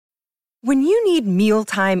When you need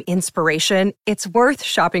mealtime inspiration, it's worth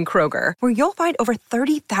shopping Kroger, where you'll find over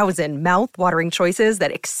 30,000 mouth-watering choices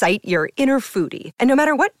that excite your inner foodie. And no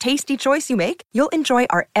matter what tasty choice you make, you'll enjoy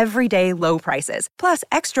our everyday low prices, plus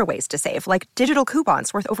extra ways to save, like digital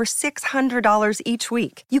coupons worth over $600 each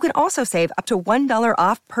week. You can also save up to $1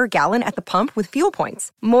 off per gallon at the pump with fuel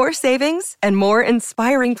points. More savings and more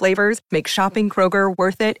inspiring flavors make shopping Kroger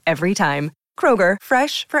worth it every time. Kroger,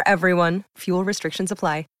 fresh for everyone. Fuel restrictions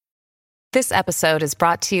apply. This episode is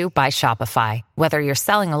brought to you by Shopify. Whether you're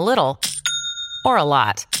selling a little or a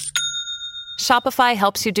lot, Shopify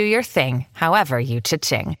helps you do your thing, however you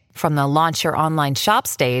cha-ching. From the launch your online shop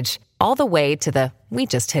stage, all the way to the we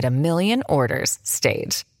just hit 1 million orders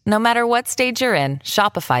stage. No matter what stage you're in,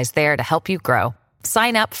 Shopify's there to help you grow.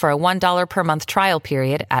 Sign up for a $1 per month trial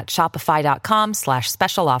period at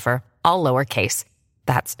shopify.com/special offer, all lowercase.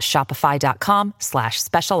 That's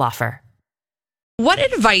shopify.com/special offer. What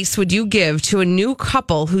advice would you give to a new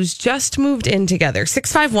couple who's just moved in together?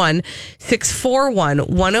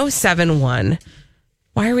 651-641-1071.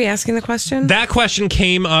 Why are we asking the question? That question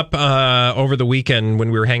came up over the weekend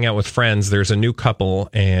when we were hanging out with friends. There's a new couple,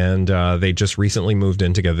 and they just recently moved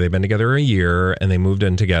in together. They've been together a year, and they moved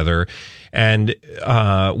in together. And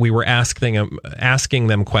we were asking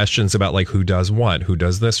them questions about, like, who does what, who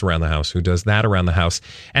does this around the house, who does that around the house.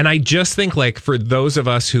 And I just think, like, for those of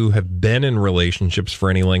us who have been in relationships for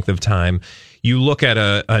any length of time, you look at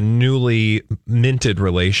a newly minted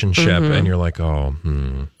relationship, and you're like, I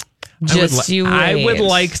would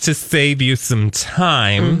like to save you some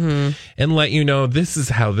time and let you know this is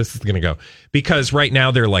how this is going to go. Because right now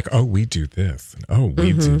they're like, oh, we do this, and oh,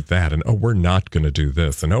 we do that, and oh, we're not going to do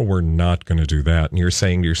this, and oh, we're not going to do that. And you're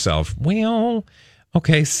saying to yourself, well,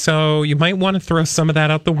 okay, so you might want to throw some of that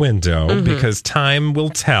out the window because time will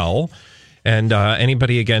tell. And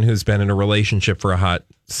anybody, again, who's been in a relationship for a hot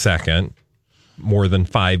second, more than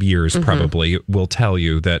 5 years probably, will tell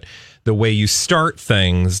you that the way you start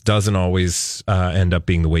things doesn't always end up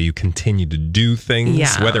being the way you continue to do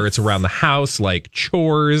things, whether it's around the house, like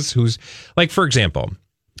chores, like, for example,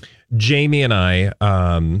 Jamie and I,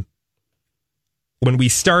 when we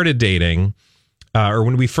started dating, or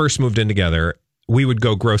when we first moved in together, we would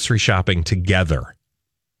go grocery shopping together.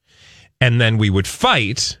 And then we would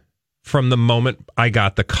fight from the moment I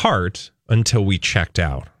got the cart until we checked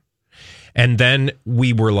out. And then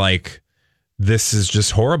we were like, this is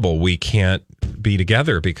just horrible. We can't be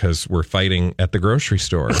together because we're fighting at the grocery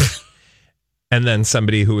store. And then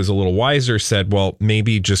somebody who was a little wiser said, well,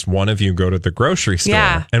 maybe just one of you go to the grocery store.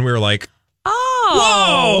 Yeah. And we were like,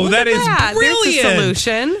 whoa, that is brilliant. There's a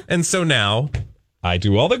solution. And so now I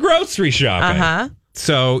do all the grocery shopping.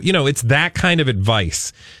 So, it's that kind of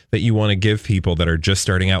advice that you want to give people that are just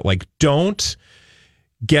starting out. Like, don't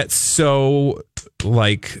get so,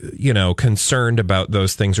 like, concerned about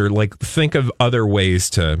those things, or like think of other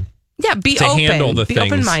ways to be open, handle the be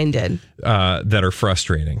things open-minded that are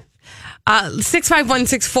frustrating.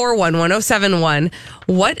 651-641-1071.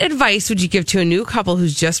 What advice would you give to a new couple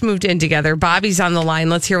who's just moved in together? Bobby's on the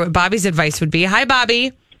line. Let's hear what Bobby's advice would be. Hi,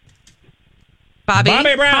 Bobby. Bobby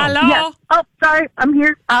Brown. Hello. Yes. Oh, sorry, I'm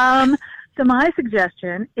here. So my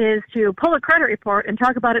suggestion is to pull a credit report and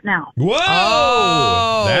talk about it now. Whoa!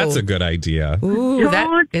 Oh, that's a good idea. Ooh,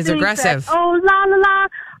 that is aggressive. La, la, la.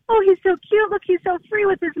 Oh, he's so cute. Look, he's so free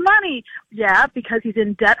with his money. Yeah, because he's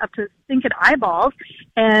in debt up to stinking eyeballs.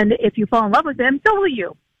 And if you fall in love with him, so will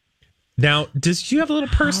you. Now, do you have a little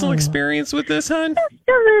personal experience with this, hon? Just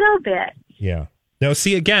a little bit. Yeah. Now,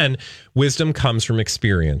 see, again, wisdom comes from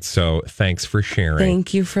experience. So thanks for sharing.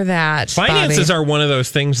 Thank you for that. Finances are one of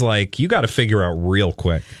those things, like, you got to figure out real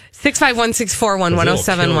quick.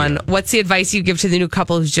 651-641-1071. What's the advice you give to the new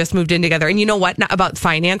couple who's just moved in together? And you know what? Not about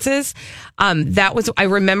finances. I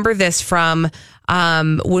remember this from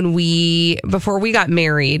before we got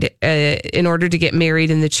married, in order to get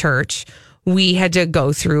married in the church, we had to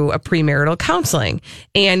go through a premarital counseling,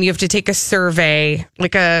 and you have to take a survey,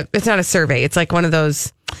 it's not a survey. It's like one of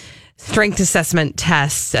those strength assessment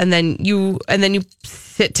tests. And then you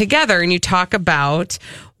sit together and you talk about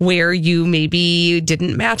where you maybe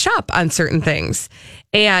didn't match up on certain things.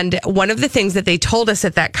 And one of the things that they told us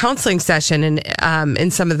at that counseling session and in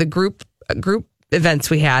some of the group events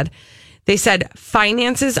we had, they said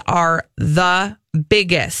finances are the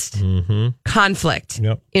biggest conflict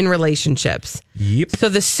in relationships. Yep. So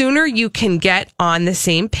the sooner you can get on the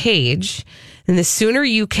same page, and the sooner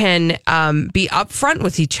you can be upfront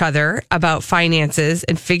with each other about finances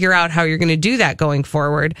and figure out how you're going to do that going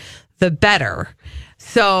forward, the better.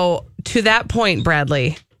 So to that point,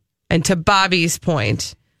 Bradley, and to Bobby's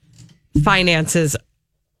point, finances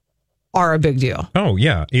are a big deal. Oh,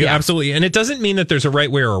 yeah. Absolutely. And it doesn't mean that there's a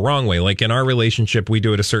right way or a wrong way. Like in our relationship, we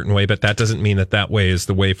do it a certain way, but that doesn't mean that way is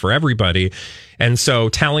the way for everybody. And so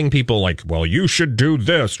telling people like, well, you should do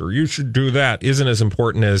this or you should do that isn't as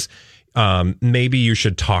important as maybe you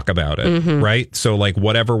should talk about it, right? So like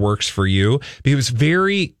whatever works for you. Because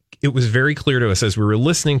it was very clear to us as we were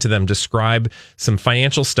listening to them describe some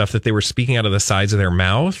financial stuff that they were speaking out of the sides of their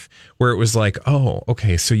mouth, where it was like, oh,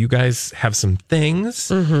 okay, so you guys have some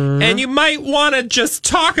things and you might want to just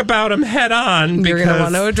talk about them head on. You're going to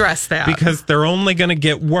want to address that. Because they're only going to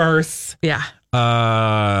get worse. Yeah.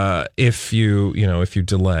 If you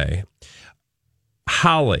delay.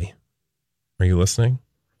 Holly, are you listening?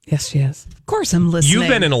 Yes, she is. Of course I'm listening. You've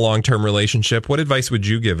been in a long-term relationship. What advice would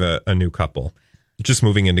you give a new couple? Just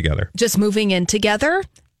moving in together. Just moving in together.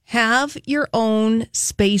 Have your own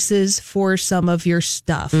spaces for some of your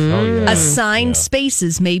stuff. Assigned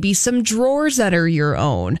spaces, maybe some drawers that are your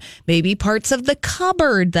own, maybe parts of the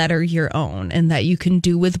cupboard that are your own and that you can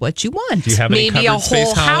do with what you want. Do you have maybe a whole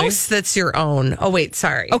space, house that's your own? Oh, wait,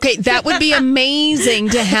 sorry. Okay, that would be amazing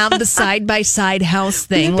to have the side-by-side house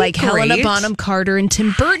thing like Helena Bonham Carter and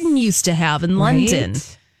Tim Burton used to have in London.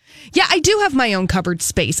 Yeah, I do have my own cupboard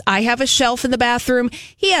space. I have a shelf in the bathroom.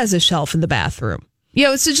 He has a shelf in the bathroom.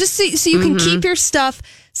 So just so you can keep your stuff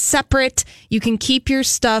separate. You can keep your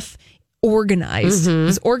stuff organized.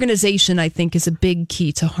 Because organization, I think, is a big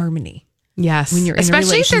key to harmony. Yes. When you're in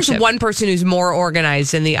especially a if there's relationship. one person who's more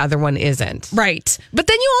organized and the other one isn't. Right. But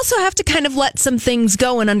then you also have to kind of let some things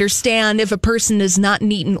go and understand if a person is not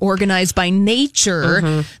neat and organized by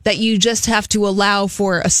nature, that you just have to allow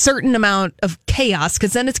for a certain amount of chaos,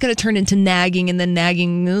 because then it's going to turn into nagging, and then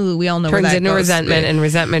nagging, ooh, we all know where that turns into goes. resentment, and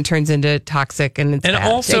resentment turns into toxic, and it's bad.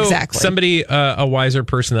 Also, exactly. somebody, a wiser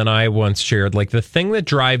person than I once shared, like the thing that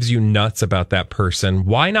drives you nuts about that person,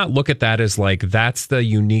 why not look at that as like, that's the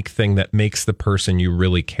unique thing that makes the person you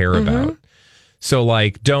really care about. So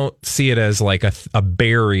like, don't see it as like a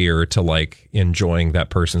barrier to like enjoying that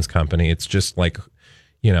person's company. It's just like,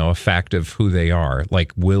 a fact of who they are.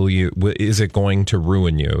 Like, is it going to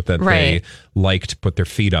ruin you that they like to put their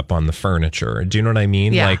feet up on the furniture? Do you know what I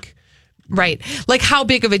mean? Yeah. Like, right. Like how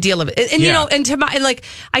big of a deal of it. And and to my, like,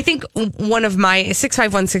 I think one of my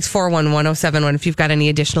 651-641-1071, if you've got any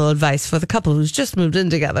additional advice for the couple who's just moved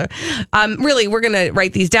in together, really, we're going to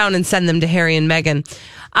write these down and send them to Harry and Meghan.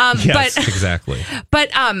 yes, exactly.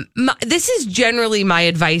 But this is generally my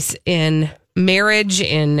advice in marriage,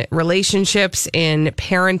 in relationships, in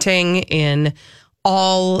parenting, in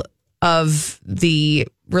all of the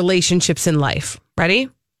relationships in life. Ready?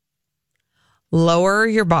 Lower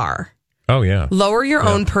your bar. Oh, yeah. Lower your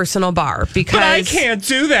own personal bar, because But I can't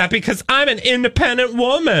do that because I'm an independent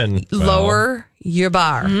woman. Lower your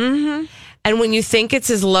bar. And when you think it's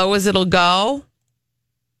as low as it'll go,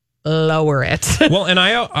 lower it. Well, and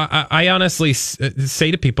I honestly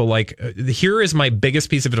say to people, like, here is my biggest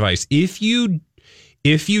piece of advice. If you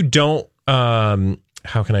don't,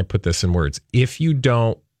 how can I put this in words? If you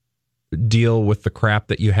don't deal with the crap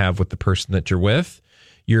that you have with the person that you're with,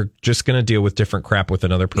 you're just going to deal with different crap with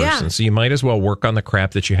another person. Yeah. So you might as well work on the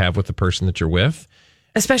crap that you have with the person that you're with.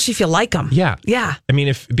 Especially if you like them. Yeah. Yeah. I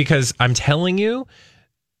mean, because I'm telling you,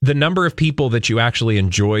 the number of people that you actually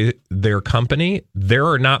enjoy their company, there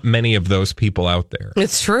are not many of those people out there.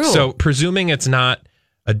 It's true. So presuming it's not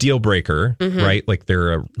a deal breaker, right? Like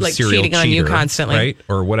they're a like serial cheating cheater, on you constantly, right?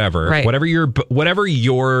 Or whatever, right. whatever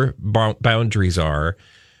your boundaries are,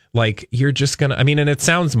 like you're just gonna. I mean, and it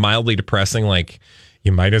sounds mildly depressing. Like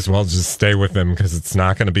you might as well just stay with them because it's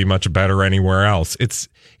not going to be much better anywhere else.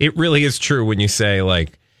 It really is true when you say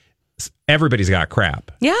like everybody's got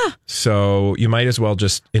crap. Yeah. So you might as well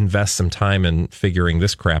just invest some time in figuring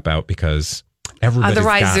this crap out because everybody's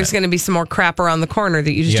otherwise got there's it. going to be some more crap around the corner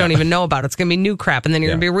that you just don't even know about. It's going to be new crap, and then you're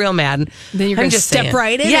going to be real mad. Then you're going to step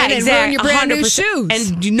right in and ruin your brand new shoes.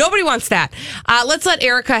 And nobody wants that. Let's let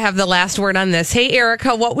Erica have the last word on this. Hey,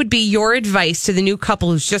 Erica, what would be your advice to the new couple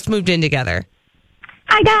who's just moved in together?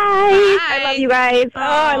 Hi, guys. Hi. I love you guys. Oh,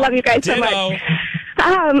 I love you guys so much.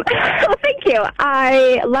 Well, thank you.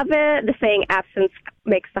 I love it. The saying, absence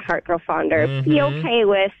makes the heart grow fonder. Be okay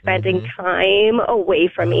with spending time away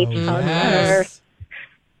from each other. Yes.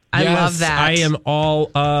 I love that. I am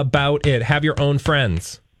all about it. Have your own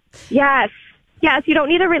friends. Yes. Yes, you don't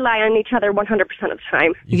need to rely on each other 100% of the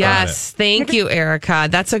time. Yes, thank you, Erica.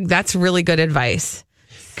 That's really good advice.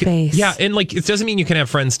 space. Yeah, and like it doesn't mean you can have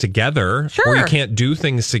friends together or you can't do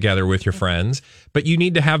things together with your friends, but you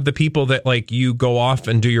need to have the people that like you go off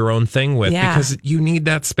and do your own thing with because you need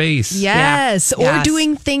that space. Yes, or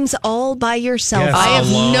doing things all by yourself. Yes, I have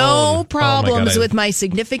alone. no problems with my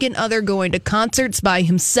significant other going to concerts by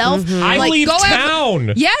himself. I leave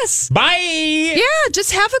town. Yes. Bye. Yeah,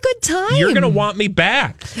 just have a good time. You're going to want me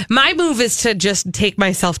back. My move is to just take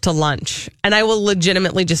myself to lunch, and I will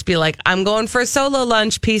legitimately just be like, I'm going for a solo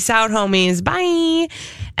lunch. Peace out, homies. Bye.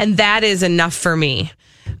 And that is enough for me.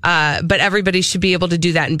 But everybody should be able to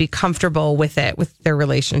do that and be comfortable with it, with their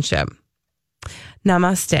relationship.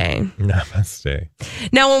 Namaste. Namaste.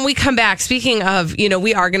 Now, when we come back, speaking of,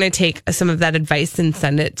 we are going to take some of that advice and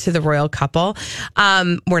send it to the royal couple.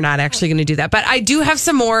 We're not actually going to do that, but I do have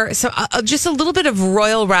some more, just a little bit of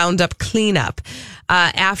royal roundup cleanup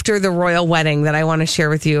after the royal wedding that I want to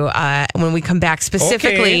share with you when we come back.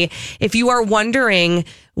 Specifically, if you are wondering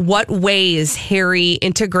what ways Harry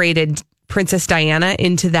integrated Princess Diana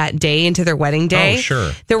into that day, into their wedding day. Oh,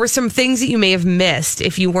 sure. There were some things that you may have missed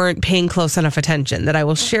if you weren't paying close enough attention that I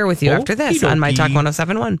will share with you after this on My Talk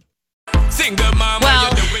 107.1.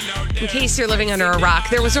 Well, in case you're living under a rock,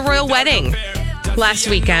 there was a royal wedding last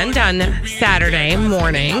weekend on Saturday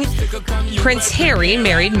morning. Prince Harry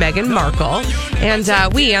married Meghan Markle,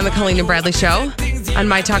 and we on the Colleen and Bradley Show on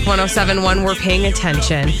My Talk 107.1 were paying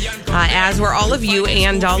attention, as were all of you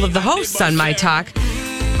and all of the hosts on My Talk.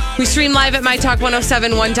 We stream live at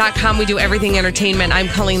MyTalk1071.com. We do everything entertainment. I'm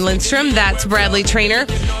Colleen Lindstrom. That's Bradley Traynor.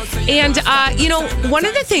 And, one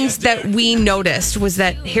of the things that we noticed was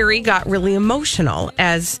that Harry got really emotional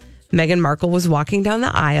as Meghan Markle was walking down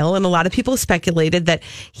the aisle. And a lot of people speculated that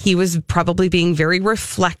he was probably being very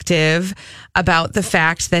reflective about the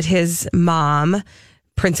fact that his mom,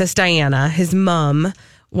 Princess Diana, his mom,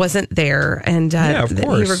 wasn't there, and he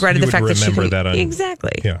regretted the fact that she couldn't.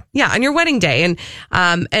 On your wedding day, and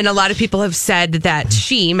a lot of people have said that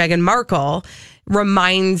she, Meghan Markle,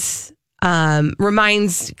 reminds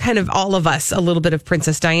kind of all of us a little bit of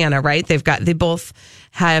Princess Diana, right? They both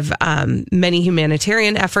have many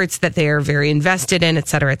humanitarian efforts that they are very invested in, et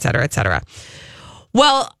cetera, et cetera, et cetera.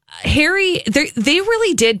 Well, Harry, they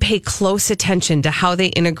really did pay close attention to how they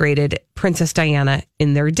integrated Princess Diana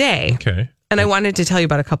in their day. Okay. And I wanted to tell you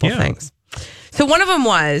about a couple things. So one of them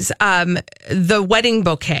was the wedding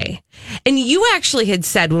bouquet. And you actually had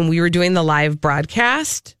said when we were doing the live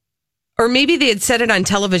broadcast, or maybe they had said it on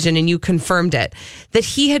television and you confirmed it, that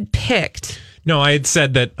he had picked. No, I had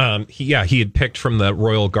said that he had picked from the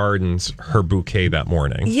Royal Gardens her bouquet that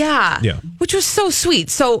morning. Yeah. Which was so sweet.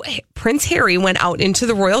 So Prince Harry went out into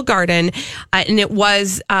the Royal Garden, and it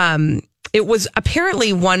was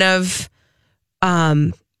apparently one of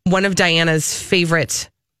Diana's favorite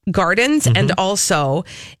gardens, and also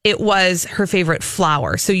it was her favorite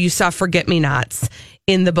flower. So you saw forget-me-nots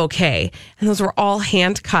in the bouquet, and those were all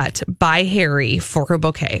hand cut by Harry for her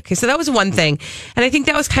bouquet. Okay, so that was one thing, and I think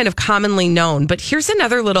that was kind of commonly known. But here's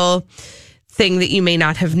another little thing that you may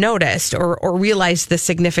not have noticed or realized the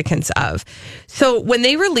significance of. So when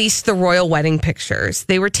they released the royal wedding pictures,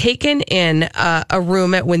 they were taken in a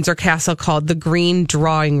room at Windsor Castle called the Green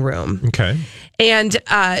Drawing Room. Okay. And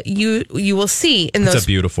you will see in those. It's a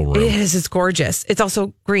beautiful room. It is. It's gorgeous. It's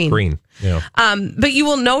also green. Green. Yeah. But you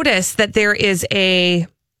will notice that there is a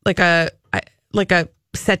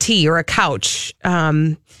settee or a couch,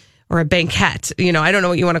 or a banquette. I don't know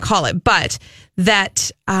what you want to call it, but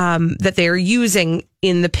that they are using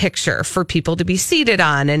in the picture for people to be seated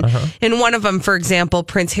on. And in one of them, for example,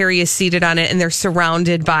 Prince Harry is seated on it, and they're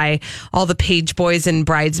surrounded by all the page boys and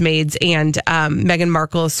bridesmaids, and Meghan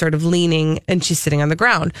Markle is sort of leaning, and she's sitting on the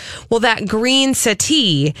ground. Well, that green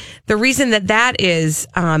settee, the reason that is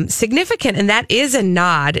significant, and that is a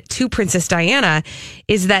nod to Princess Diana,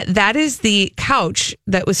 is that is the couch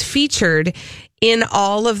that was featured in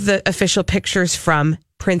all of the official pictures from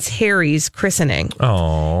Prince Harry's christening.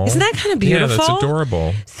 Oh, isn't that kind of beautiful? Yeah, that's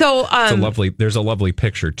adorable. So, there's a lovely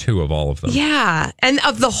picture too of all of them. Yeah, and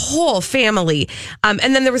of the whole family. And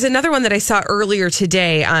then there was another one that I saw earlier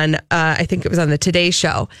today on, I think it was on the Today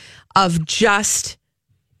Show, of just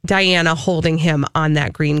Diana holding him on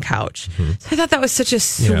that green couch. So I thought that was such a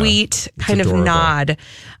sweet kind of nod,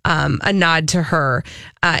 a nod to her,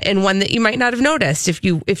 and one that you might not have noticed if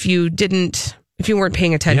you weren't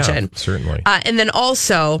paying attention. Yeah, certainly. And then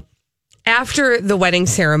also, after the wedding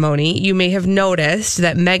ceremony, you may have noticed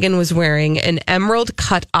that Meghan was wearing an emerald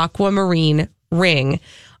cut aquamarine ring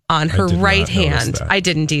on her right hand. I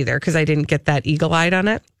didn't either, because I didn't get that eagle-eyed on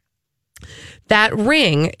it. That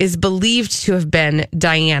ring is believed to have been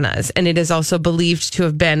Diana's, and it is also believed to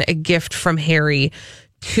have been a gift from Harry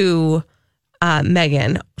to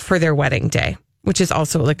Meghan for their wedding day, which is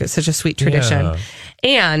also like such a sweet tradition. Yeah.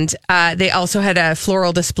 And they also had a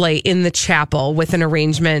floral display in the chapel with an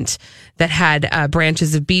arrangement that had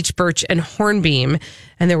branches of beech, birch, and hornbeam.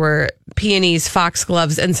 And there were peonies,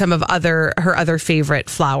 foxgloves, and some of her other favorite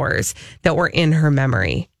flowers that were in her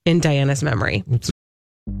memory, in Diana's memory.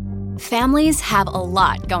 Families have a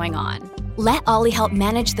lot going on. Let Ollie help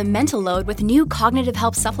manage the mental load with new cognitive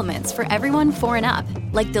help supplements for everyone 4 and up,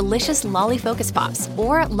 like delicious Lolly Focus Pops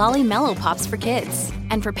or Lolly Mellow Pops for kids.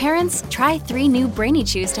 And for parents, try 3 new Brainy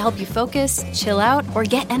Chews to help you focus, chill out, or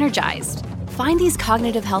get energized. Find these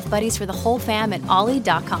cognitive health buddies for the whole fam at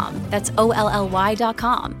ollie.com. That's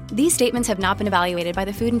OLLY.com. These statements have not been evaluated by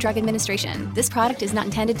the Food and Drug Administration. This product is not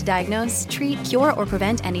intended to diagnose, treat, cure, or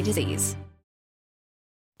prevent any disease.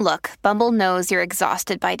 Look, Bumble knows you're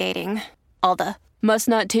exhausted by dating. All the, must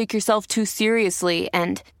not take yourself too seriously,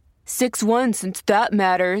 and 6'1" since that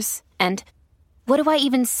matters, and what do I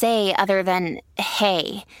even say other than,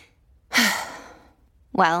 hey?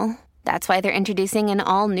 Well, that's why they're introducing an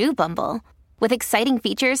all-new Bumble, with exciting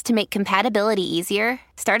features to make compatibility easier,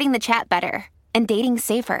 starting the chat better, and dating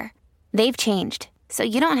safer. They've changed, so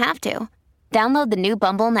you don't have to. Download the new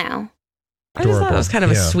Bumble now. I just thought it was kind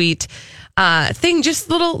of a sweet thing, just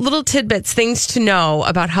little tidbits, things to know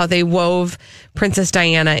about how they wove Princess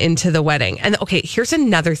Diana into the wedding. And okay, here's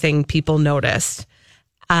another thing people noticed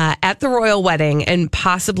at the royal wedding and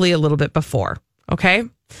possibly a little bit before. Okay.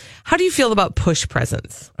 How do you feel about push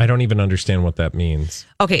presents? I don't even understand what that means.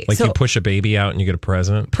 Okay. Like so, you push a baby out and you get a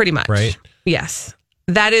present? Pretty much. Right? Yes.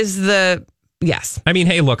 That is yes. I mean,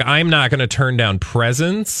 hey, look, I'm not going to turn down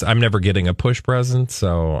presents. I'm never getting a push present,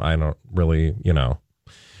 so I don't really,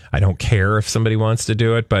 I don't care if somebody wants to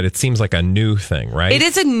do it, but it seems like a new thing, right? It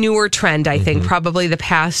is a newer trend, I think, probably the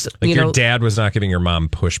past, like your dad was not giving your mom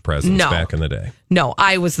push presents back in the day. No,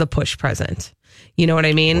 I was the push present. You know what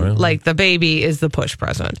I mean? Well, like the baby is the push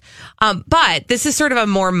present. But this is sort of a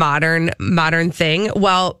more modern thing.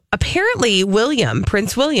 Well, apparently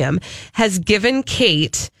Prince William has given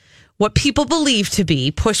Kate what people believe to be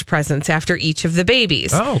push presents after each of the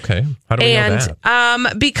babies. Oh, okay. How do we know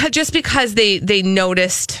that? Because they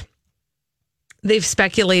noticed, they've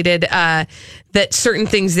speculated that certain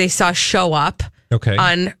things they saw show up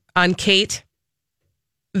on Kate,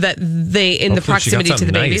 that they in the proximity to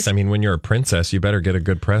the babies. I mean, when you're a princess, you better get a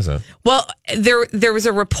good present. Well, there was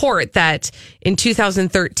a report that in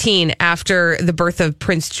 2013, after the birth of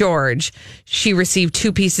Prince George, she received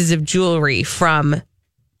 2 pieces of jewelry from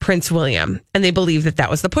Prince William, and they believe that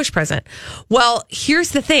was the push present. Well, here's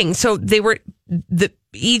the thing. So the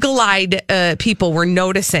eagle-eyed people were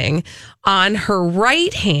noticing on her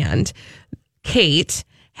right hand, Kate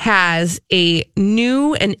has a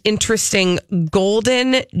new and interesting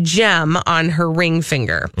golden gem on her ring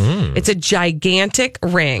finger. It's a gigantic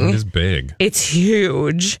ring. It is big. It's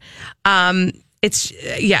huge. So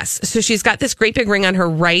she's got this great big ring on her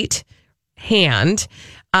right hand.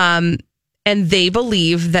 And they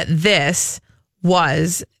believe that this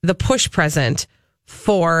was the push present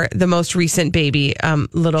for the most recent baby,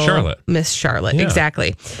 little Charlotte. Miss Charlotte. Yeah.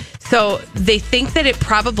 Exactly. So they think that it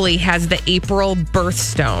probably has the April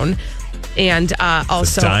birthstone and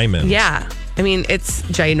also the diamond. Yeah. I mean, it's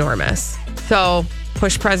ginormous. So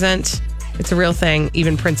push present, it's a real thing.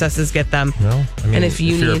 Even princesses get them. No, I mean, and if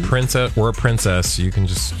you're a princess or a princess, you can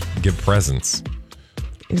just give presents.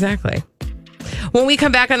 Exactly. When we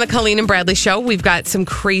come back on the Colleen and Bradley show, we've got some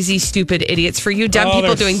crazy, stupid idiots for you. Dumb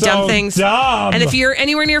people doing dumb things. Dumb. And if you're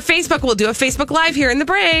anywhere near Facebook, we'll do a Facebook Live here in the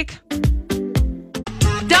break.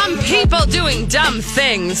 Dumb people doing dumb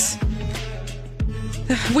things.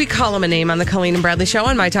 We call them a name on the Colleen and Bradley show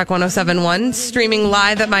on My Talk 1071, streaming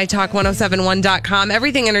live at MyTalk1071.com.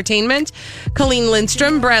 Everything Entertainment. Colleen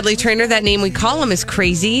Lindstrom, Bradley Trainer. That name we call them is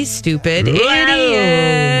crazy, stupid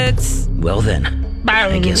idiots. Well then,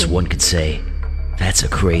 I guess one could say that's a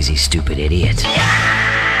crazy, stupid idiot.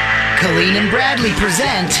 Colleen and Bradley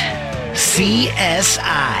present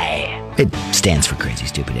CSI. It stands for Crazy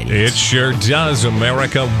Stupid Idiots. It sure does,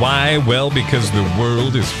 America. Why? Well, because the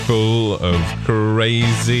world is full of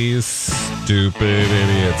crazy, stupid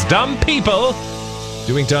idiots. Dumb people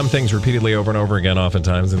doing dumb things repeatedly over and over again,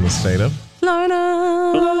 oftentimes in the state of Florida.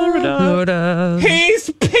 He's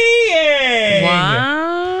peeing! Wow.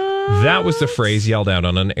 That was the phrase yelled out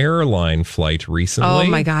on an airline flight recently. Oh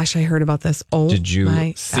my gosh, I heard about this. Oh, did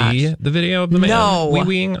you see the video of the man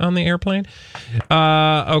wee-weeing on the airplane?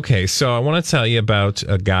 Okay, so I want to tell you about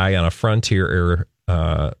a guy on a Frontier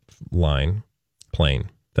airline plane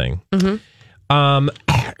thing. Mm-hmm.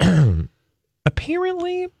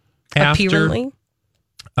 Apparently,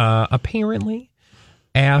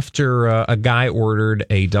 after a guy ordered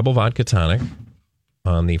a double vodka tonic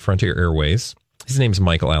on the Frontier Airways. His name's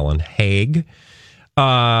Michael Allen Haig.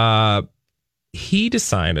 He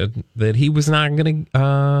decided that he was not going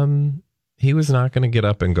to get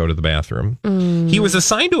up and go to the bathroom. He was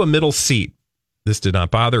assigned to a middle seat. This did not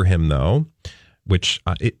bother him, though, which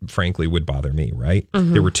it frankly would bother me, right?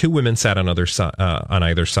 There were two women sat on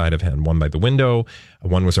either side of him, one by the window.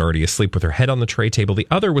 One was already asleep with her head on the tray table. The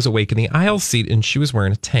other was awake in the aisle seat, and she was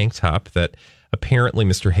wearing a tank top that apparently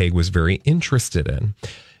Mr. Haig was very interested in.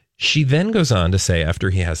 She then goes on to say, after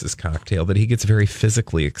he has his cocktail, that he gets very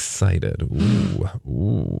physically excited.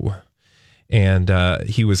 Ooh. And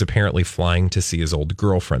he was apparently flying to see his old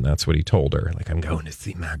girlfriend. That's what he told her. Like, I'm going to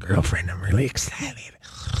see my girlfriend. I'm really excited.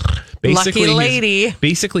 Lucky lady.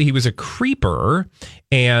 Basically, he was a creeper.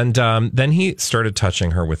 And then he started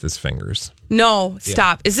touching her with his fingers. No,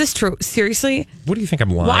 stop. Is this true? Seriously? What do you think, I'm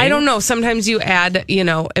lying? Well, I don't know. Sometimes you add,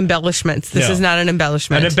 embellishments. This is not an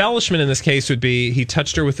embellishment. An embellishment in this case would be he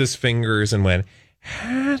touched her with his fingers and went,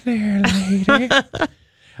 hi there, lady.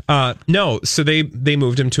 No, so they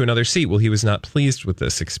moved him to another seat. Well, he was not pleased with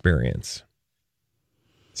this experience.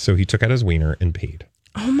 So he took out his wiener and peed.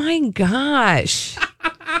 Oh my gosh.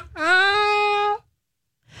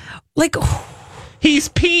 Like, he's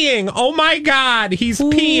peeing. Oh my God, he's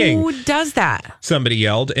peeing. Who does that? Somebody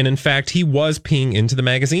yelled. And in fact, he was peeing into the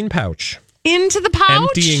magazine pouch. Into the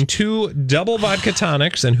pouch? Emptying 2 double vodka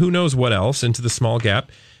tonics and who knows what else into the small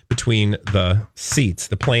gap between the seats.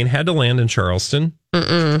 The plane had to land in Charleston.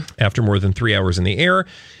 After more than 3 hours in the air.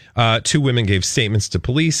 2 women gave statements to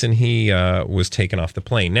police, and he was taken off the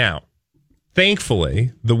plane. Now,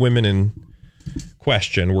 thankfully, the women in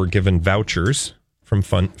question were given vouchers from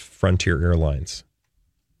Frontier Airlines.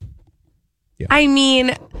 Yeah. I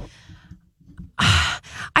mean,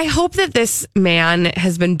 I hope that this man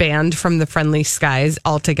has been banned from the friendly skies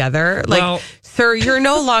altogether. Like, well, sir, you're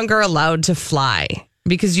no longer allowed to fly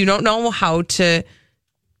because you don't know how to,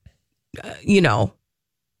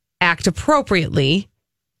 act appropriately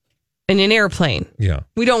in an airplane. Yeah.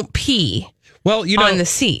 We don't pee on the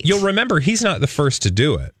seat. You'll remember he's not the first to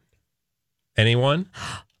do it. Anyone?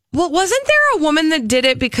 Well, wasn't there a woman that did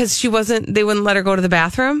it because they wouldn't let her go to the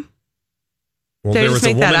bathroom? Well, there was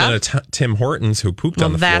a woman in a Tim Hortons who pooped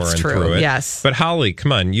on the floor and threw it. Yes. But Holly,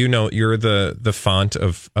 come on, you're the font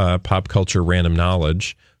of pop culture random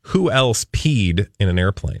knowledge. Who else peed in an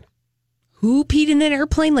airplane? Who peed in an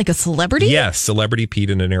airplane? Like a celebrity? Yes, celebrity peed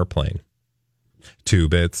in an airplane. 2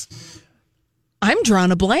 bits. I'm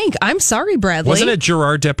drawing a blank. I'm sorry, Bradley. Wasn't it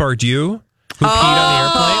Gerard Depardieu who peed on the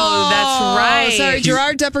airplane? Oh, that's right. Sorry,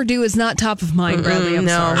 Gerard Depardieu is not top of mind, Bradley. I'm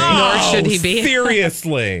sorry. Nor should he be.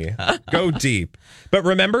 Seriously. Go deep. But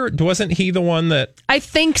remember, wasn't he the one that... I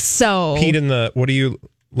think so. Peed in the... What are you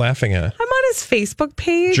laughing at? I'm on his Facebook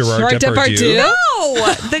page. Gerard Depardieu?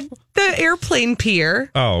 No, the airplane peer.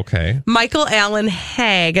 Oh, okay. Michael Allen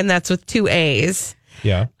Haig, and that's with 2 A's.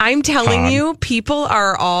 Yeah. I'm telling you, people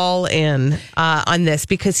are all in on this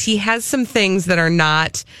because he has some things that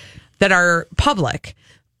are public.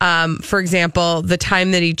 For example, the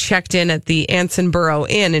time that he checked in at the Ansonboro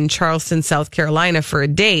Inn in Charleston, South Carolina for a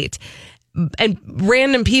date. And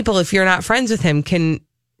random people, if you're not friends with him, can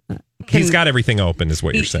he's got everything open, is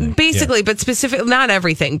what you're saying. Basically, but specifically, not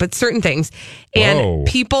everything, but certain things. And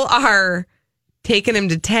people are taking him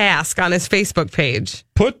to task on his Facebook page.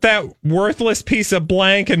 Put that worthless piece of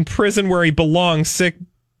blank in prison where he belongs, sick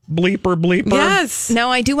bleeper. Yes. Now,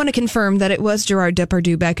 I do want to confirm that it was Gerard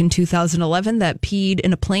Depardieu back in 2011 that peed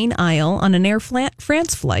in a plane aisle on an Air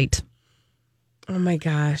France flight. Oh, my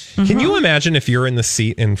gosh. Can you imagine if you're in the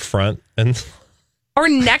seat in front and... Or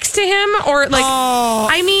next to him, or like,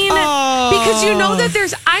 because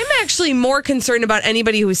that I'm actually more concerned about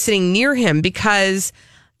anybody who is sitting near him because,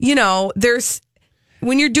 there's,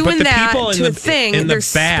 when you're doing that to a thing, there's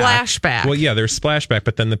splashback. Well, yeah, there's splashback,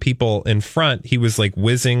 but then the people in front, he was like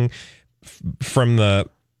whizzing from the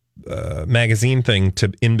magazine thing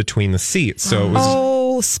to in between the seats. So it was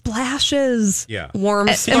splashes. Yeah. Warm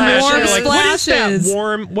splashes. Warm like, splashes.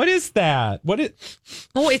 What is that? What is that?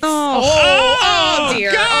 Oh,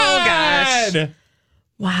 dear. God. Oh, gosh.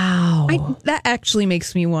 Wow. That actually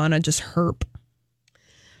makes me want to just herp.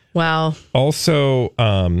 Wow. Also,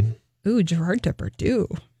 Gerard Depardieu.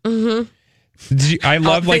 Mm-hmm. I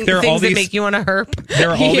love there are all these that make you want to herp.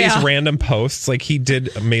 There are all these random posts. Like he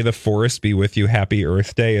did, "May the forest be with you, Happy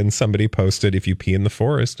Earth Day," and somebody posted, "If you pee in the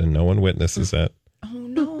forest and no one witnesses it." Oh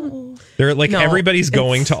no! They're like everybody's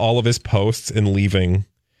going to all of his posts and leaving.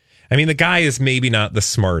 I mean, the guy is maybe not the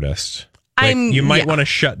smartest. You might want to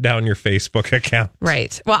shut down your Facebook account.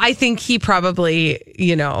 Right. Well, I think he probably,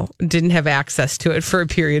 didn't have access to it for a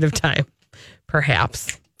period of time,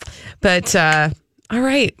 perhaps. But, all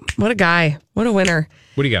right. What a guy. What a winner.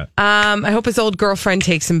 What do you got? I hope his old girlfriend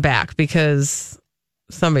takes him back because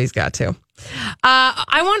somebody's got to.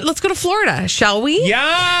 Let's go to Florida, shall we? Yeah.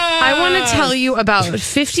 I want to tell you about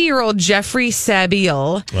 50-year-old Jeffrey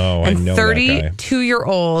Sabiel and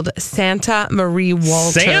 32-year-old Santa Marie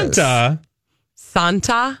Walters.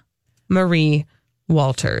 Santa Marie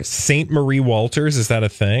Walters. Saint Marie Walters, is that a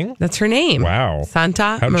thing? That's her name. Wow.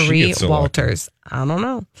 Santa Marie Walters. I don't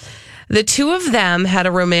know. The two of them had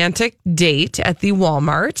a romantic date at the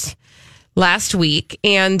Walmart last week.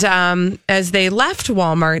 And as they left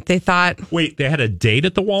Walmart, they thought... Wait, they had a date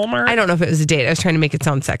at the Walmart? I don't know if it was a date. I was trying to make it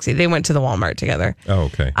sound sexy. They went to the Walmart together. Oh,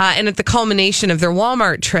 okay. And at the culmination of their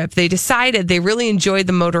Walmart trip, they decided they really enjoyed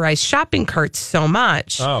the motorized shopping carts so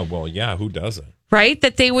much. Oh, well, yeah, who doesn't? Right?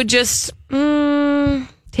 That they would just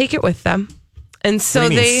take it with them. And so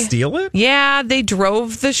they steal it? Yeah, they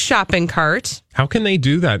drove the shopping cart. How can they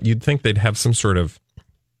do that? You'd think they'd have some sort of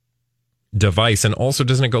device. And also,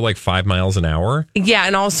 doesn't it go like 5 miles an hour? Yeah,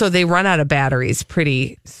 and also they run out of batteries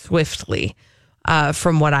pretty swiftly,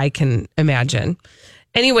 from what I can imagine.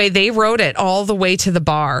 Anyway, they rode it all the way to the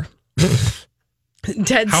bar.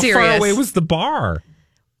 Dead serious. How far away was the bar?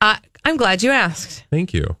 I'm glad you asked.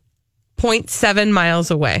 Thank you. 0.7 miles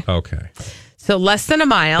away. Okay. So less than a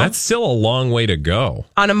mile. That's still a long way to go.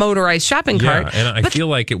 On a motorized shopping cart. Yeah, and I feel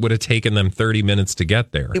like it would have taken them 30 minutes to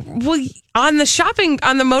get there. Well, on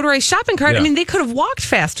the motorized shopping cart, I mean, they could have walked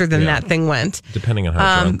faster than that thing went. Depending on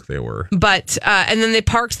how drunk they were. But, and then they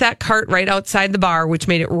parked that cart right outside the bar, which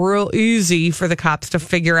made it real easy for the cops to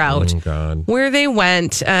figure out where they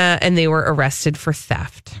went, and they were arrested for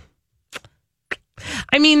theft.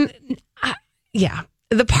 I mean, yeah.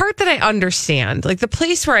 The part that I understand, like the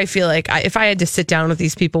place where I feel like if I had to sit down with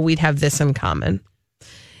these people, we'd have this in common,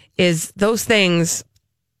 is those things,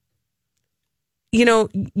 you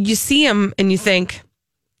see them and you think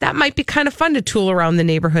that might be kind of fun to tool around the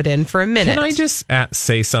neighborhood in for a minute. Can I just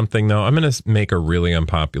say something, though? I'm going to make a really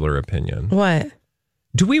unpopular opinion. What?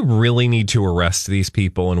 Do we really need to arrest these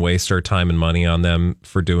people and waste our time and money on them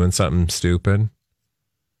for doing something stupid?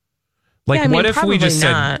 Like, what if we just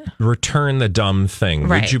said, return the dumb thing?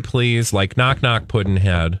 Right. Would you please? Like, knock, knock,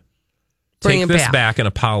 Puddinhead. Take this back and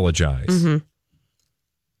apologize. Mm-hmm. I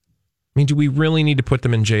mean, do we really need to put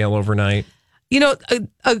them in jail overnight?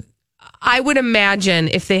 I would imagine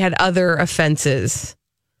if they had other offenses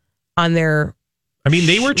on their I mean,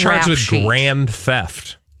 they were charged with grand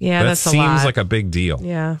theft. Yeah, that seems like a big deal.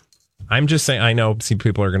 Yeah. I'm just saying, I know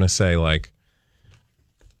people are going to say, like,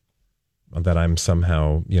 that I'm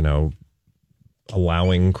somehow,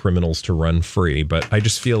 allowing criminals to run free, but I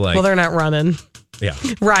just feel like... Well, they're not running. Yeah.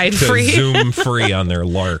 Ride free. Zoom free on their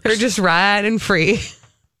larks. They're just riding free.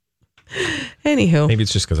 Anywho. Maybe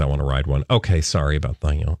it's just because I want to ride one. Okay, sorry about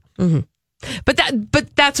that. Mm-hmm.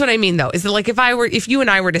 But that's what I mean, though, is that like if you and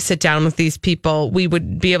I were to sit down with these people, we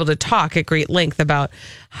would be able to talk at great length about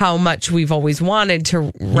how much we've always wanted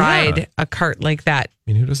to ride a cart like that.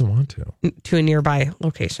 I mean, who doesn't want to a nearby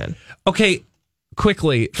location? Okay.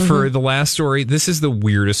 Quickly, for the last story, this is the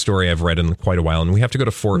weirdest story I've read in quite a while, and we have to go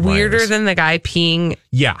to Fort Myers. Weirder than the guy peeing?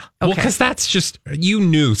 Yeah. Okay. Well, because that's just, you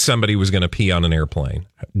knew somebody was going to pee on an airplane,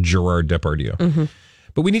 Gerard Depardieu. Mm-hmm.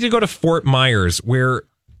 But we need to go to Fort Myers, where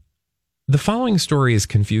the following story is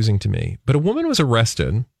confusing to me. But a woman was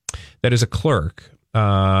arrested that is a clerk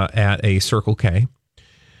at a Circle K,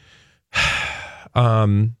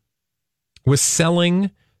 was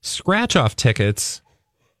selling scratch-off tickets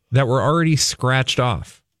that were already scratched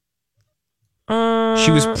off.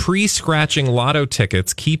 She was pre-scratching lotto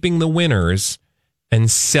tickets, keeping the winners,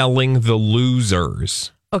 and selling the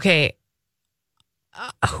losers. Okay.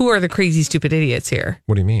 Who are the crazy, stupid idiots here?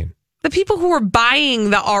 What do you mean? The people who are buying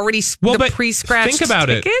the pre-scratched think about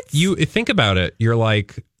tickets? You think about it. You're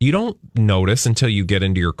like, you don't notice until you get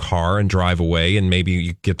into your car and drive away, and maybe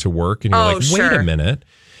you get to work, and you're wait a minute.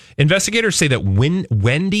 Investigators say that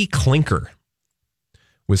Wendy Klinker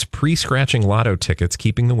was pre-scratching lotto tickets,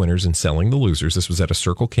 keeping the winners and selling the losers. This was at a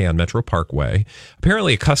Circle K on Metro Parkway.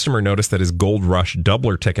 Apparently, a customer noticed that his Gold Rush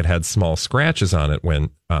doubler ticket had small scratches on it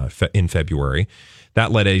when in February.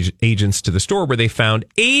 That led agents to the store, where they found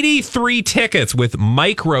 83 tickets with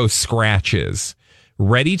micro scratches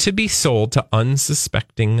ready to be sold to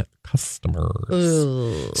unsuspecting customers.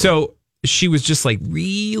 Ooh. So she was just like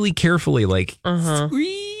really carefully like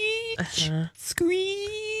screech.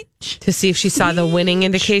 To see if she saw the winning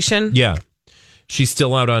indication? Yeah. She's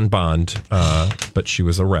still out on bond, but she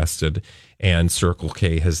was arrested. And Circle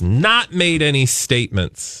K has not made any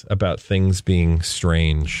statements about things being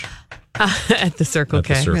strange. At the Circle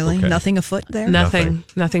K. Really? Nothing afoot there? Nothing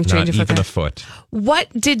change afoot. Not even there. a foot. What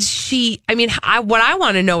did she, what I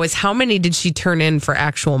want to know is how many did she turn in for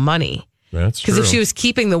actual money? That's true. Because if she was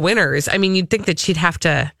keeping the winners, you'd think that she'd have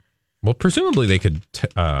to. Well, presumably they could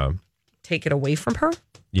take it away from her?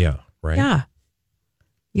 Yeah, right?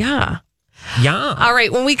 Yeah. Yeah. All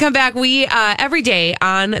right. When we come back, we every day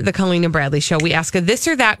on the Colleen and Bradley Show, we ask a this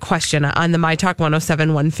or that question on the My Talk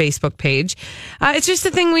 1071 Facebook page. It's just a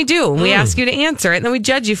thing we do. We ask you to answer it, and then we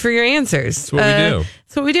judge you for your answers. That's what we do.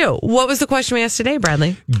 That's what we do. What was the question we asked today,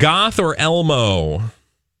 Bradley? Goth or Elmo?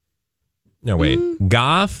 No, wait.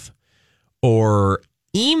 Goth or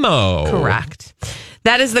emo? Correct.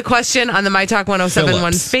 That is the question on the My Talk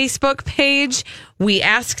 1071 Phillips. Facebook page. We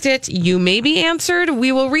asked it. You may be answered.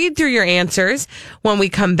 We will read through your answers when we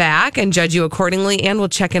come back and judge you accordingly. And we'll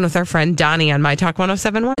check in with our friend Donnie on My Talk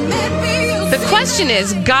 1071. The question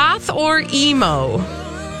is goth or emo?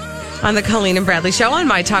 On the Colleen and Bradley Show on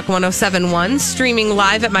My Talk 1071, streaming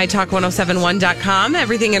live at MyTalk1071.com.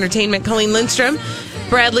 Everything Entertainment, Colleen Lindstrom,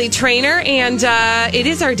 Bradley Trainer, and it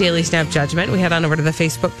is our Daily Snap Judgment. We head on over to the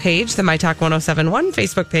Facebook page, the My Talk 1071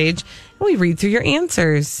 Facebook page, and we read through your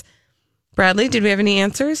answers. Bradley, did we have any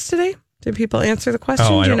answers today? Did people answer the question?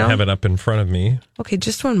 Oh, I don't have it up in front of me. Okay,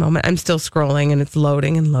 just one moment. I'm still scrolling, and it's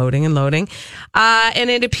loading and loading and loading.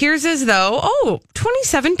 And it appears as though,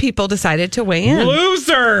 27 people decided to weigh in.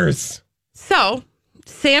 Losers! So,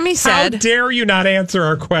 Sammy said... How dare you not answer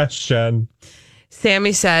our question?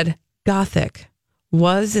 Sammy said, Gothic.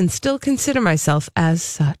 Was and still consider myself as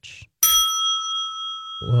such.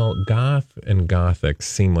 Well, goth and gothic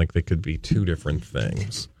seem like they could be two different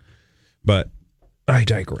things. But I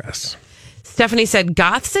digress. Stephanie said,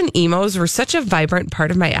 goths and emos were such a vibrant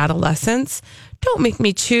part of my adolescence. Don't make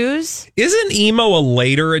me choose. Isn't emo a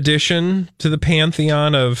later addition to the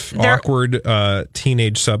pantheon of awkward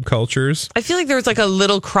teenage subcultures? I feel like there was like a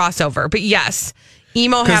little crossover, but yes,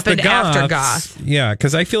 emo happened after goth. Yeah,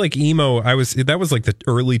 because I feel like emo, that was like the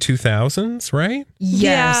early 2000s, right?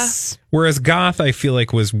 Yes. Whereas goth, I feel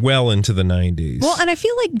like, was well into the 90s. Well, and I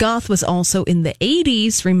feel like goth was also in the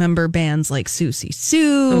 80s. Remember bands like Susie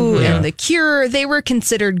Sue and The Cure? They were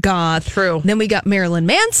considered goth. True. Then we got Marilyn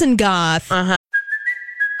Manson goth.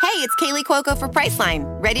 Hey, it's Kaylee Cuoco for Priceline.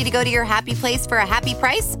 Ready to go to your happy place for a happy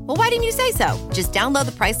price? Well, why didn't you say so? Just download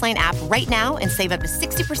the Priceline app right now and save up to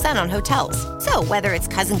 60% on hotels. So whether it's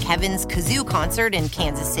Cousin Kevin's Kazoo Concert in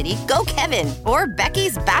Kansas City, go Kevin, or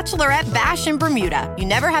Becky's Bachelorette Bash in Bermuda, you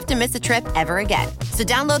never have to miss a trip ever again. So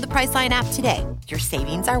download the Priceline app today. Your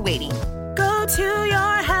savings are waiting. Go to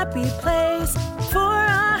your happy place for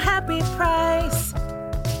a happy price.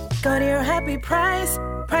 Go to your happy price,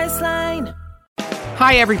 Priceline.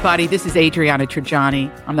 Hi, everybody. This is Adriana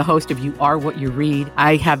Trajani. I'm the host of You Are What You Read.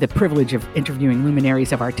 I have the privilege of interviewing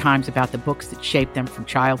luminaries of our times about the books that shaped them from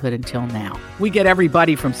childhood until now. We get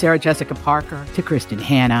everybody from Sarah Jessica Parker to Kristen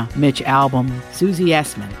Hanna, Mitch Albom, Susie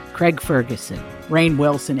Essman, Craig Ferguson, Rainn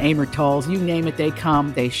Wilson, Amor Tolls, you name it, they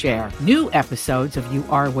come, they share. New episodes of You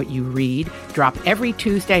Are What You Read drop every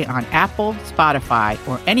Tuesday on Apple, Spotify,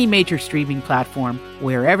 or any major streaming platform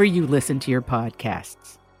wherever you listen to your podcasts.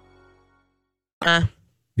 Yeah,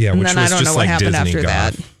 which and then was I don't just know what like happened Disney after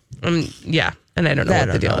goth. that. Yeah, and I don't know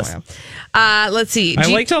what the deal is. Let's see. I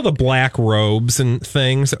liked all the black robes and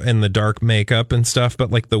things and the dark makeup and stuff, but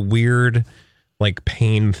like the weird, like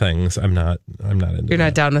pain things, I'm not into. You're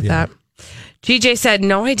not down with that. GJ said,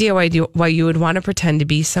 no idea why you would want to pretend to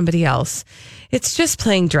be somebody else. It's just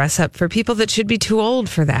playing dress up for people that should be too old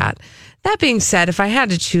for that. That being said, if I had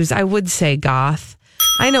to choose, I would say goth.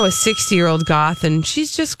 I know a 60-year-old goth, and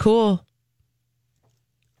she's just cool.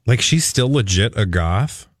 Like, she's still legit a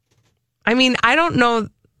goth? I mean, I don't know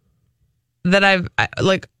that I've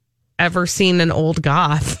ever seen an old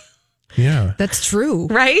goth. Yeah. That's true.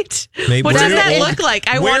 Right? Maybe what does that look like?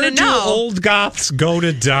 I want to know. Where do old goths go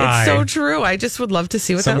to die? It's so true. I just would love to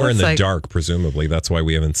see what Somewhere that looks like. in the dark, presumably. That's why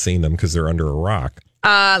we haven't seen them, because they're under a rock.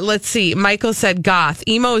 Let's see. Michael said goth.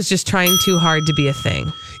 Emo is just trying too hard to be a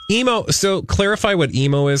thing. Emo, so clarify what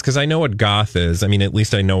emo is, because I know what goth is. I mean, at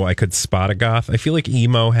least I know I could spot a goth. I feel like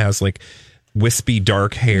emo has like wispy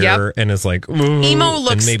dark hair and is like, ooh, emo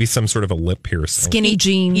looks, and maybe some sort of a lip piercing. Skinny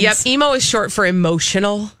jeans. Yep. Emo is short for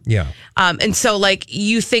emotional. Yeah. And so like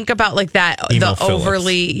you think about like that, Emo the Phillips.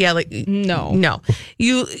 overly, no.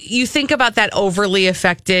 You think about that overly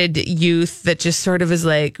affected youth that just sort of is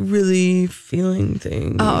like really feeling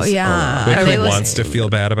things. Oh, yeah. Quickly wants to feel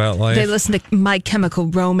bad about life. They listen to My Chemical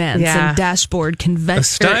Romance and Dashboard A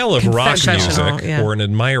style of rock music or an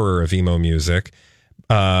admirer of emo music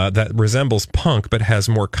that resembles punk but has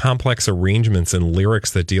more complex arrangements and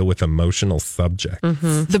lyrics that deal with emotional subjects.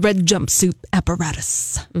 The red jumpsuit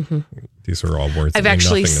apparatus. These are all words. I've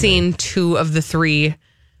actually seen 2 of the 3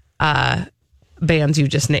 bands you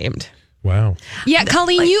just named. Wow. Yeah,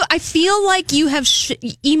 Colleen, I feel like you have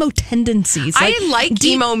emo tendencies. I like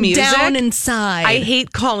deep emo music. Down inside. I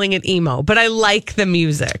hate calling it emo, but I like the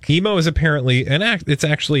music. Emo is apparently, it's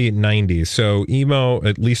actually 90s. So emo,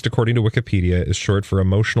 at least according to Wikipedia, is short for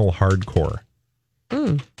emotional hardcore.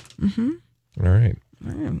 All right.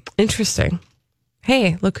 Interesting.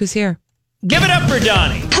 Hey, look who's here. Give it up for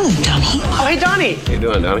Donnie. Hello, Donnie. Oh, hey, Donnie. How you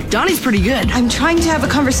doing, Donnie? Donnie's pretty good. I'm trying to have a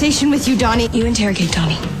conversation with you, Donnie. You interrogate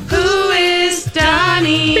Donnie. Who is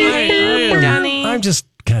Donnie? Donnie. I'm just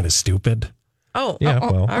kind of stupid. Oh, yeah.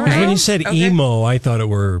 Well, all Because when you said emo, I thought it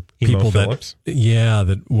were people Phillips?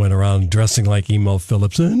 that went around dressing like Emo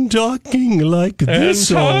Phillips and talking like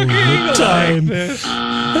this all the time.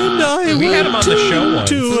 And I We had him went on the show once.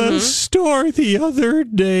 to a store the other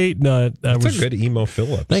day. No, That's a good Emo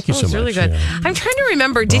Phillips. Thank you so It's much. really good. Yeah. I'm trying to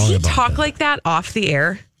remember. Did Wrong he about talk that. like that off the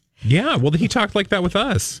air? Yeah, well, he talked like that with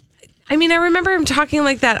us. I mean, I remember him talking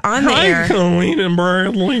like that on the Hi, air. Colleen and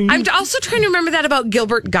Bradley. I'm also trying to remember that about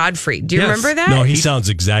Gilbert Gottfried. Do you remember that? No, he sounds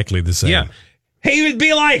exactly the same. Yeah. He would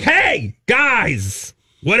be like, hey, guys,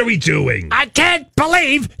 what are we doing? I can't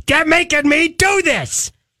believe you're making me do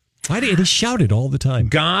this. Why did he shout it all the time?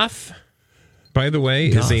 Goth, by the way,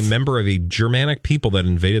 is a member of a Germanic people that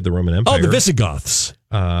invaded the Roman Empire. Oh, the Visigoths.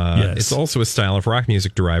 Yes. It's also a style of rock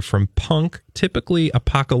music derived from punk, typically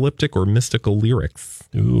apocalyptic or mystical lyrics.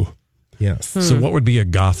 Ooh. Yes. So what would be a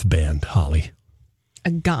goth band, Holly?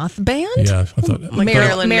 A goth band? Yeah, I thought Like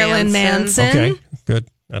Marilyn Manson. Okay, good.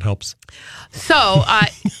 That helps. So,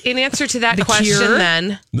 in answer to that The question, Cure?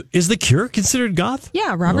 then Is The Cure considered goth?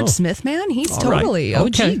 Yeah, Robert Oh. Smith, man. He's All right. totally OG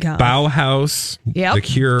Okay. goth. Bauhaus, Yep. The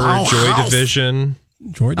Cure, Joy Bauhaus. Division.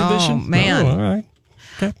 Joy Division? Oh, man. Oh, all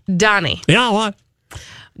right. Donnie, Yeah, what?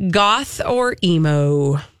 goth or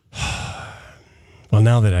emo? Well,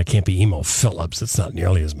 now that I can't be Emo Phillips, it's not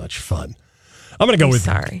nearly as much fun. I'm going to go with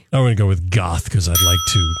sorry. I'm going to go with goth because I'd like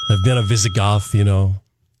to. I've been a Visigoth,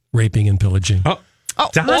 raping and pillaging. Oh,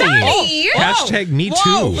 Donnie. Hashtag me too.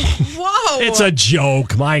 Whoa. It's a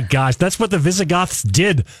joke. My gosh, that's what the Visigoths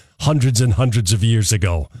did hundreds and hundreds of years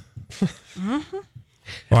ago. All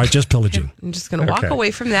right, just pillaging. I'm just going to walk Okay.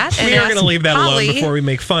 away from that. We are going to leave that Holly, alone before we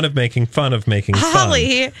make fun of making fun of making fun.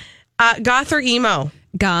 Holly, goth or emo?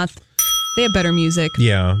 Goth. They have better music.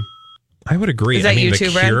 Yeah. I would agree. Is that you The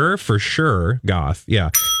too, Brad? Cure, for sure. Goth. Yeah.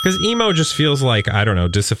 Because emo just feels like, I don't know,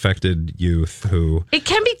 disaffected youth who It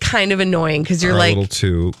can be kind of annoying because you're are like, a little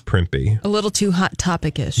too primpy. A little too hot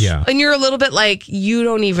topic-ish. Yeah. and you're a little bit like, you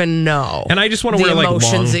don't even know. And I just want to the wear like long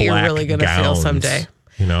emotions that you're black really going to feel gowns. someday.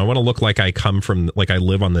 You know, I want to look like I come from, like I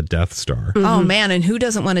live on the Death Star. Oh, man. And who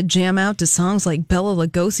doesn't want to jam out to songs like Bela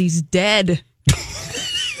Lugosi's Dead?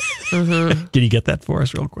 Can you get that for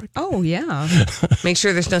us real quick? Oh, yeah. Make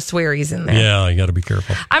sure there's no swearies in there. Yeah, you got to be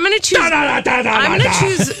careful. I'm going to choose. I'm going to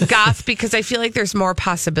choose goth because I feel like there's more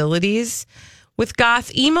possibilities with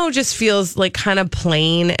goth. Emo just feels like kind of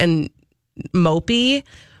plain and mopey,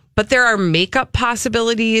 but there are makeup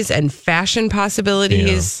possibilities and fashion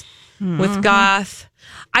possibilities with goth.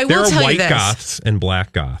 I There will are tell white you this. goths and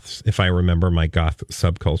black goths, if I remember my goth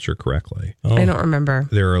subculture correctly. I don't remember.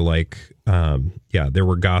 There are like, there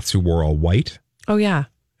were goths who wore all white Oh yeah.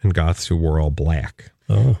 and goths who wore all black.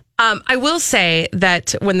 Oh. I will say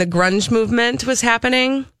that when the grunge movement was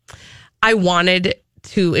happening, I wanted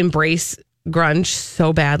to embrace grunge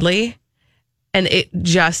so badly, and it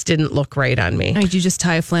just didn't look right on me. Did you just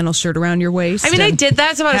tie a flannel shirt around your waist? I mean, I and did.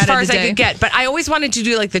 That's about as had far it as a I day? could get. But I always wanted to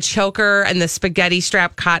do like the choker and the spaghetti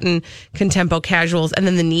strap cotton contempo casuals and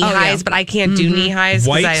then the knee highs. yeah. But I can't do knee highs because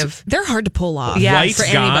White- I have. They're hard to pull off. Yeah, White for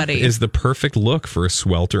goth anybody. is the perfect look for a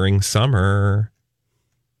sweltering summer.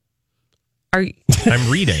 Are you,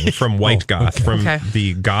 I'm reading from White Goth, from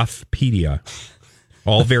the Gothpedia.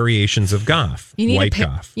 All variations of goth. You need White a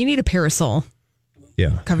goth. You need a parasol.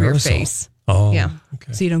 Yeah. Cover Parasol. your face. Oh, Yeah.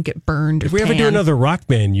 okay. So you don't get burned. If or we ever do tan. another rock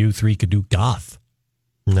band, you three could do goth.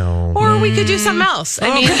 No. Or we could do something else.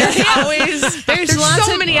 I mean, there's lots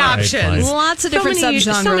so of- many All right, options. fine. Lots of different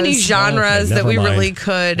subgenres. So many genres Okay, that we never really mind.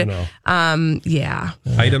 could. Yeah.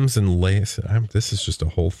 Items and lace. This is just a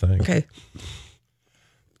whole thing. Okay.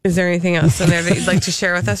 Is there anything else in there that you'd like to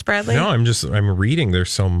share with us, Bradley? No, I'm reading.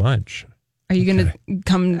 There's so much. Are you going to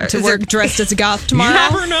come to Is work there- dressed as a goth tomorrow? You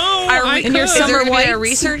never know. In your Is summer there gonna be a whites?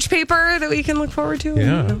 research paper that we can look forward to?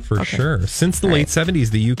 Yeah, No? for Okay. sure. Since the late 70s,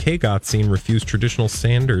 the UK goth scene refused traditional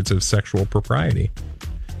standards of sexual propriety.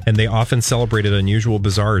 And they often celebrated unusual,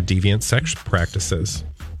 bizarre, or deviant sex practices.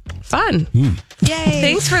 Fun. Yay.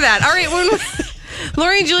 Thanks for that. All right.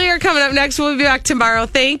 Lori and Julie are coming up next. We'll be back tomorrow.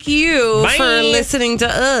 Thank you Bye. for listening to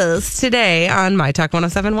us today on My Talk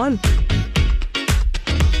 1071.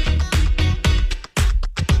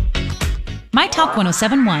 My Talk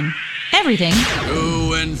 1071. Everything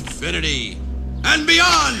To infinity and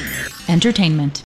beyond. entertainment.